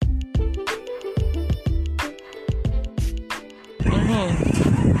Hello.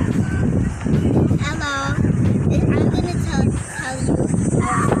 I'm gonna tell you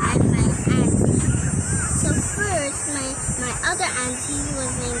about my auntie. So first, my other auntie who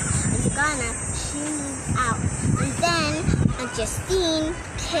was named Auntie Ghana, she moved out, and then Justine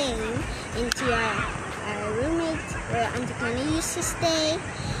came into our roommate where Auntie Ghana used to stay,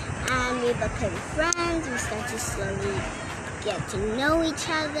 and we became friends. We started to slowly get to know each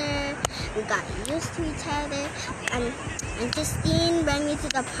other. We got used to each other, and Justine ran me to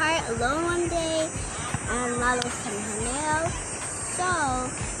the park alone one day, and Lala was cutting her nails. So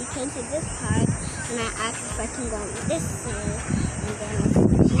we came to this park, and I asked if I can go on this day, and then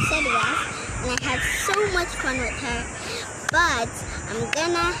she said yes, and I had so much fun with her. But I'm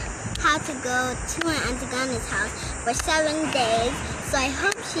gonna have to go to my Auntie Ghana's house for 7 days, so I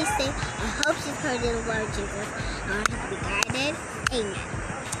hope she's safe. I hope she's covered in the blood of Jesus. I want her to be guided. Amen.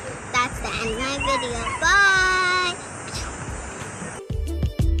 That's the end of my video. Bye.